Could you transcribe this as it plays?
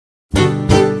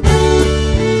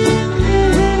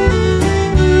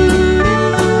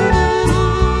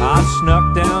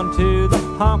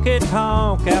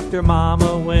honky-tonk after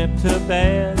Mama went to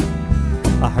bed.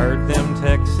 I heard them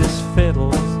Texas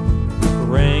fiddles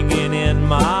ringing in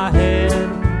my head.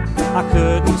 I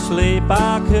couldn't sleep,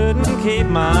 I couldn't keep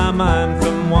my mind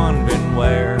from wondering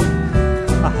where.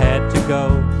 I had to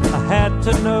go, I had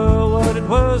to know what it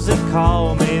was that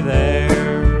called me there.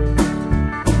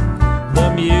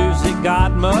 The music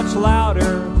got much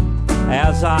louder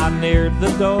as I neared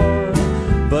the door,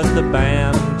 but the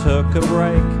band took a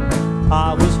break.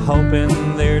 I was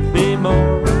hoping there'd be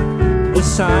more. The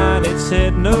sign, it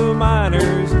said no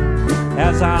minors.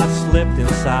 As I slipped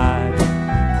inside,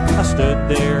 I stood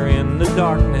there in the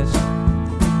darkness,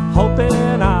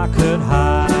 hoping I could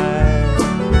hide.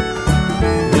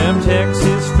 Them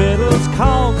Texas fiddles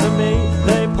called to me,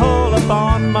 they pulled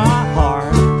upon my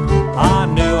heart. I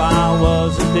knew I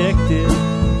was addicted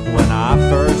when I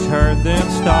first heard them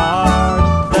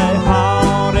start. They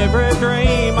haunt every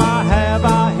dream I have,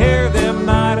 I hear them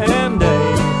night and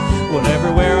day. Well,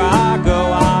 everywhere I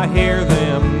go, I hear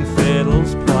them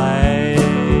fiddles play.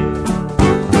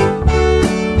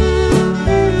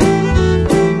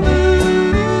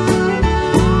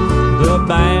 The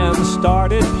band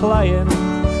started playing,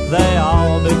 they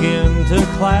all began to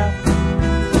clap.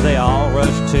 They all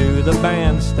rushed to the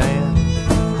bandstand,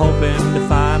 hoping to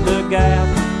find a gap.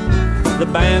 The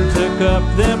band took up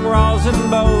them rosin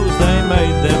bows, they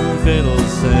made them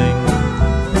fiddles sing.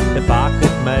 If I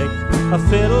could make a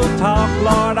fiddle talk,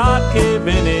 Lord, I'd give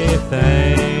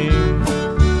anything.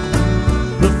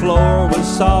 The floor was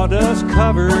sawdust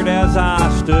covered as I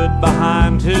stood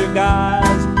behind two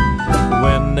guys.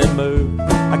 When they moved,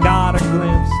 I got a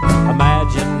glimpse,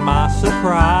 imagine my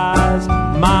surprise.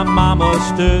 My mama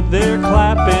stood there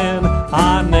clapping,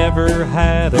 I never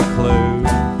had a clue.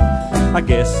 I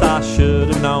guess I should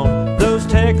have known those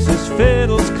Texas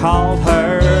fiddles called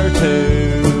her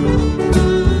too.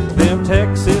 Them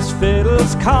Texas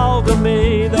fiddles called to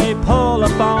me, they pull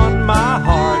upon my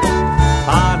heart.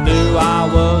 I knew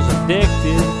I was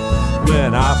addicted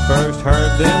when I first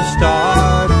heard them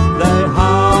start. They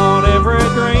haunt every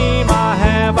dream I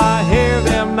have, I hear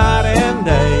them night and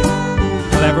day.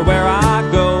 And everywhere I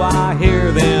go, I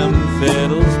hear them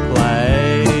fiddles play.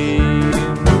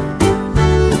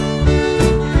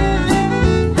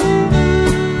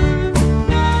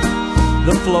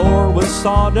 The floor was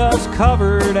sawdust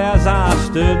covered as I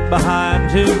stood behind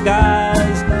two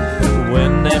guys.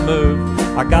 When they moved,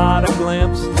 I got a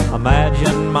glimpse,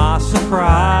 imagine my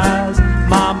surprise.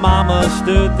 My mama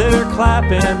stood there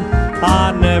clapping,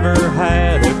 I never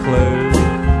had a clue.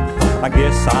 I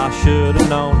guess I should have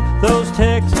known those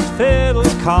Texas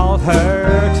fiddles called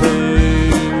her too.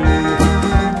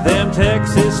 Them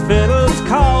Texas fiddles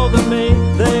called to me,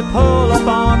 they pull up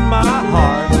on